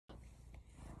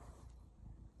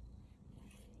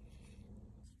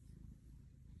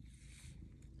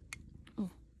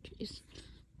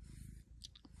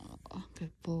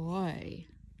boy.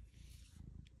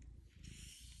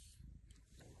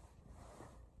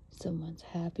 Someone's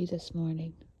happy this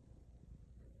morning.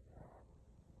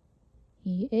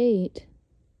 He ate.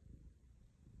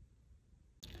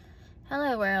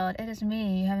 Hello world, it is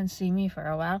me. You haven't seen me for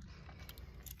a while.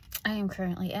 I am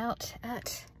currently out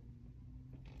at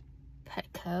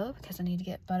Petco because I need to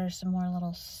get Butter some more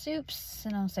little soups,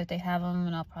 and I'll see if they have them,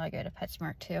 and I'll probably go to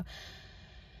PetSmart too.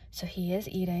 So he is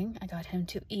eating. I got him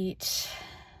to eat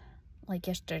like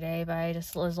yesterday by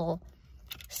just little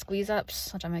squeeze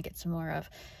ups, which I might get some more of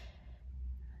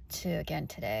too again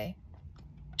today.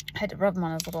 I had to rub him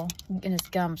on in his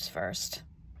gums first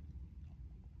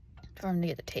for him to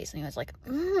get the taste, and he was like,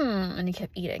 and he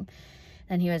kept eating.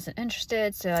 And he wasn't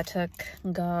interested, so I took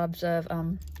gobs of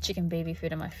chicken baby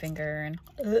food on my finger and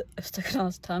stuck it on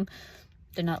his tongue.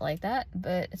 Did not like that,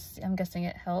 but I'm guessing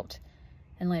it helped.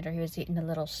 And later he was eating the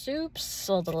little soups,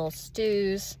 all the little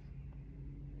stews.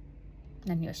 And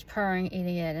then he was purring,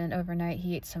 eating it, and overnight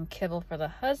he ate some kibble for the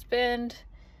husband.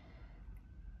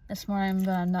 This morning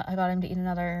I got him to eat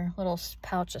another little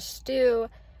pouch of stew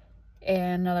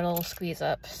and another little squeeze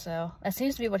up. So that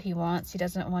seems to be what he wants. He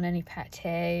doesn't want any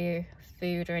pate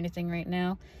food or anything right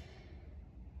now.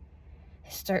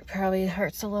 His stomach probably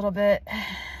hurts a little bit,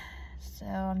 so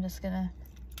I'm just gonna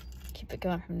keep it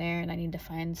going from there. And I need to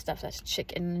find stuff that's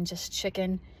chicken and just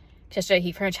chicken. Yesterday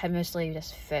he pretty much had mostly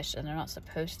just fish, and they're not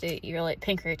supposed to eat. You're like,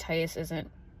 pancreatitis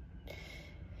isn't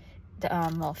the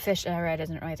well, fish I read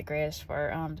isn't really the greatest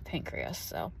for the pancreas.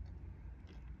 So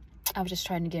I was just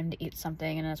trying to get him to eat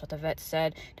something, and that's what the vet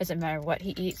said. Doesn't matter what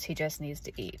he eats, he just needs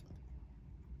to eat.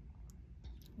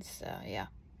 So yeah,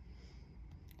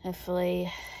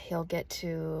 hopefully he'll get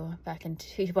he'll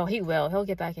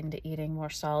get back into eating more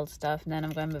solid stuff, and then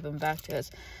I'm going to move him back to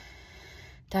his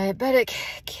diabetic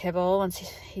kibble once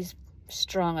he's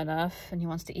strong enough and he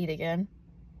wants to eat again.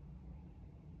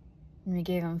 And we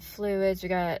gave him fluids.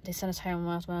 They sent us home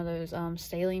with one of those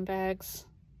saline bags.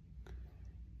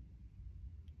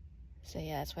 So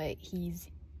yeah, that's why he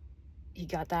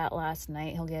got that last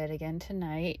night. He'll get it again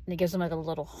tonight. And it gives him like a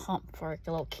little hump, a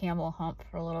little camel hump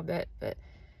for a little bit. But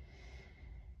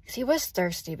cause he was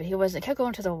thirsty, but he wasn't. He kept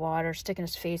going to the water, sticking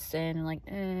his face in, and like,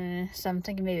 So I'm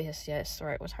thinking maybe his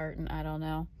throat was hurting. I don't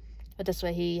know. But this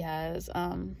way he has,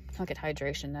 he'll get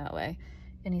hydration that way.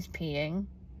 And he's peeing.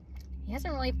 He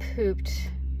hasn't really pooped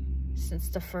since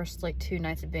the first like 2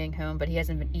 nights of being home, but he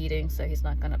hasn't been eating, so he's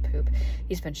not gonna poop.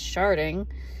 He's been sharting,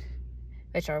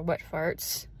 which are wet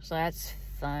farts, so that's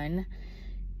fun.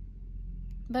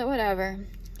 But whatever.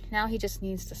 Now he just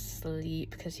needs to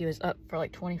sleep because he was up for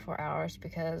like 24 hours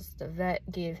because the vet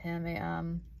gave him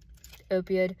a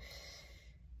opioid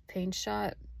pain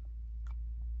shot,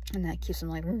 and that keeps him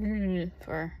like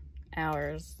for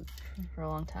hours, for a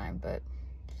long time. But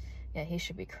yeah, he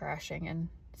should be crashing and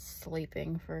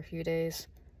sleeping for a few days.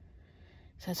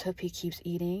 So let's hope he keeps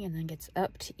eating and then gets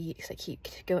up to eat, because I keep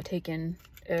taking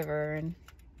over and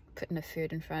putting the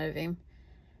food in front of him.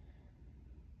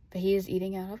 But he is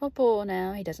eating out of a bowl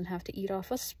now. He doesn't have to eat off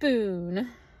a spoon,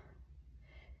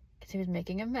 because he was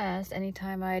making a mess.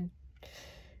 Anytime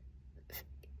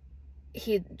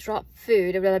he'd drop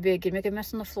food, he'd make a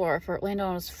mess on the floor. If it landed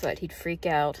on his foot, he'd freak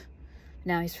out.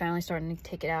 Now he's finally starting to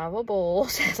take it out of a bowl,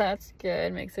 so that's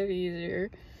good. Makes it easier.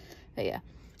 But yeah,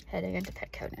 heading into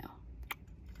Petco now.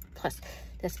 Plus,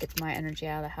 this gets my energy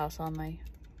out of the house, all my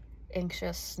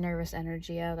anxious, nervous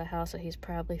energy out of the house that he's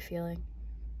probably feeling.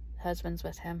 The husband's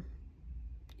with him.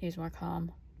 He's more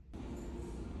calm.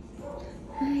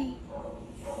 Hi.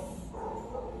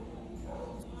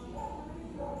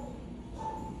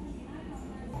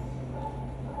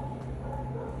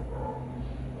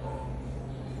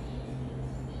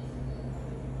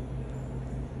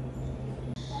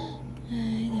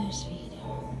 Hi there,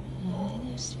 sweetheart. Hi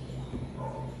there, sweetheart.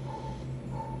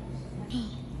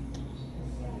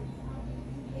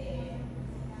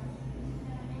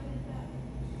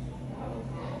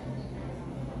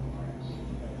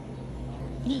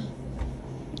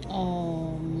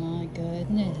 Oh my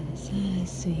goodness. Hi,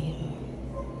 sweetheart.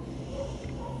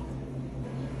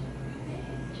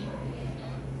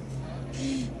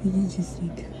 This is just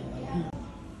like...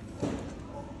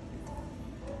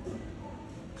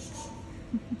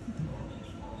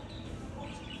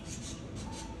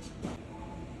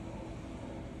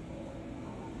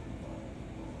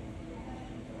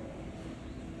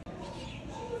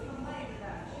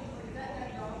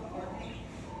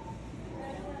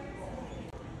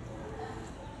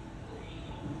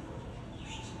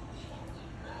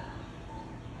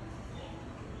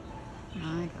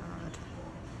 My God.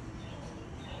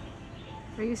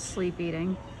 Are you sleep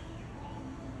eating?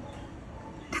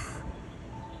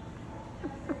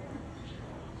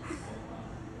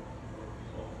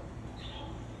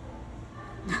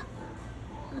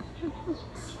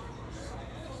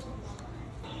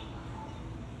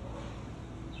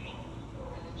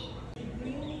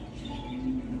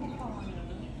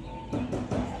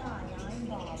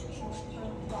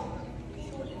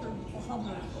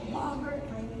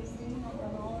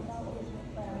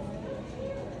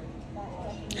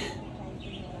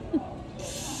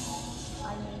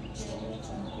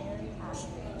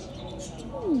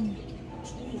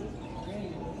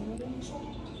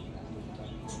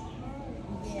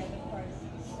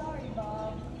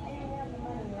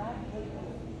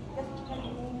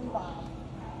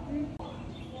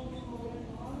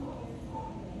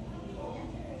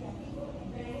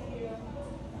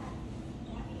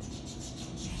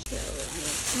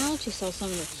 I actually saw some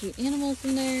of the cute animals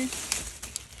in there.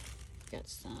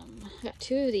 Got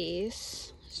two of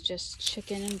these. It's just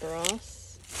chicken and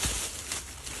broth.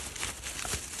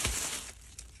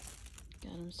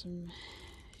 Got him some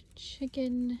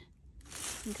chicken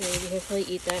gravy. Hopefully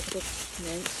eat that because it's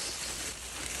minced.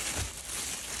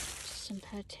 Just some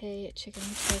pate, chicken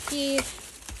and turkey.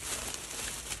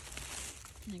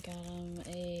 And I got him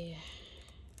a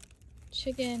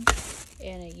chicken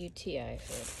and a UTI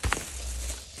food.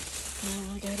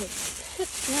 Now I go to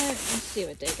PetSmart and see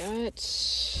what they got.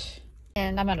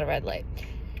 And I'm at a red light.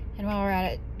 And while we're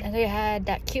at it, they had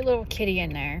that cute little kitty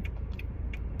in there.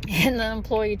 And the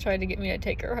employee tried to get me to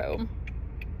take her home.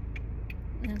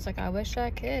 And it's like, I wish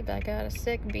I could, but I got a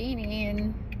sick beanie.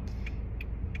 And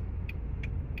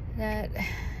that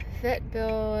vet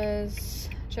bill is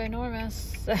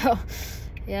ginormous. So,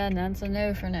 yeah, none's a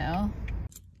no for now.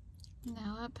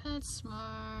 Now at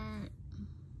PetSmart.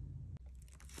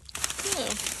 Yeah.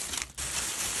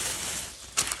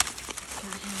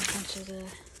 Got him a bunch of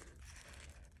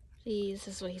these.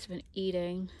 This is what he's been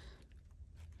eating.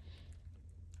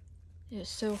 It was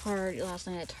so hard last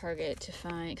night at Target to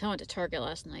find, cause I went to Target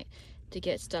last night to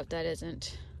get stuff that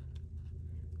isn't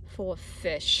full of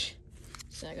fish.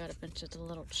 So I got a bunch of the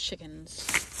little chickens.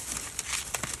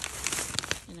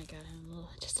 And I got him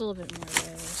just a little bit more of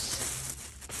those.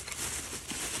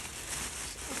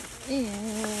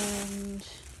 And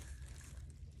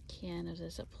can of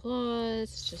this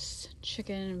applause, just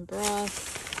chicken and broth.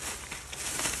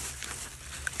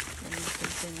 And the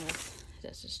same thing with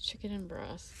this is chicken and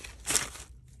broth.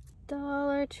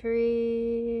 Dollar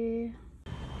Tree.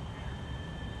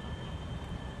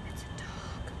 It's a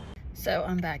dog. So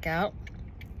I'm back out.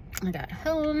 I got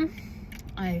home.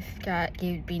 Gave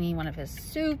Beanie one of his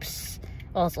soups,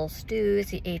 all his little stews.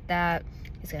 He ate that.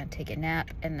 He's gonna take a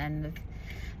nap, and then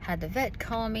had the vet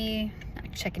call me.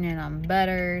 I'm checking in on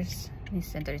Butters. He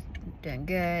said they're doing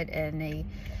good, and they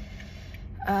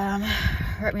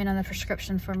wrote me another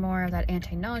prescription for more of that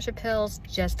anti-nausea pills,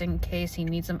 just in case he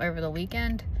needs them over the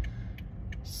weekend.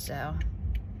 So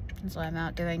that's what I'm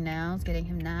out doing now, is getting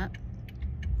him that.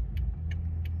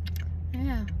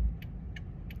 Yeah,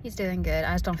 he's doing good.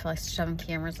 I just don't feel like shoving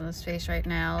cameras in his face right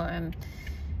now. And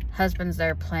husband's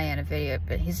there playing a video,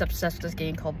 but he's obsessed with this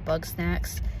game called Bug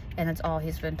Snacks, and that's all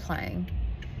he's been playing.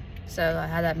 So I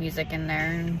had that music in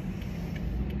there, and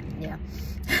yeah.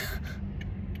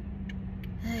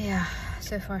 Yeah,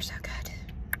 so far so good.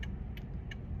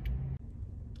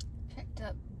 Picked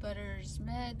up Butters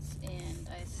meds, and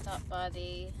I stopped by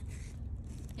they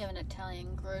have an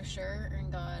Italian grocer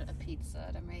and got a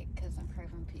pizza to make because I'm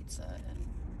craving pizza. And